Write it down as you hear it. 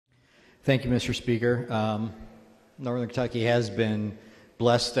Thank you, Mr. Speaker. Northern Kentucky has been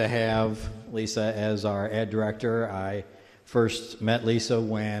blessed to have Lisa as our Ed Director. I first met Lisa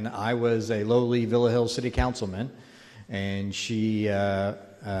when I was a lowly Villa Hills City Councilman, and she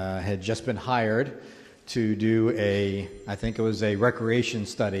had just been hired to do I think it was a recreation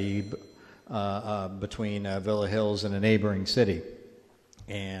study between Villa Hills and a neighboring city.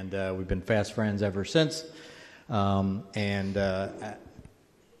 And we've been fast friends ever since.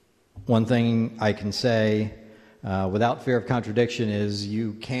 One thing I can say without fear of contradiction is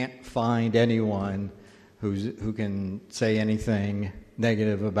you can't find anyone who can say anything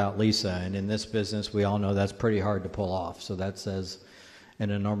negative about Lisa. And in this business, we all know that's pretty hard to pull off. So that says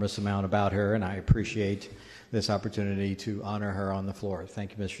an enormous amount about her, and I appreciate this opportunity to honor her on the floor.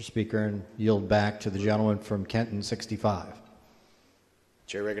 Thank you, Mr. Speaker, and yield back to the gentleman from Kenton 65.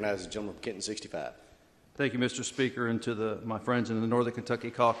 Chair recognizes the gentleman from Kenton 65. Thank you, Mr. Speaker, and to my friends in the Northern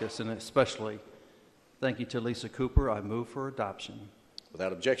Kentucky Caucus, and especially thank you to Lisa Cooper. I move for adoption.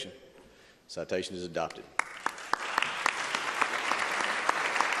 Without objection, citation is adopted.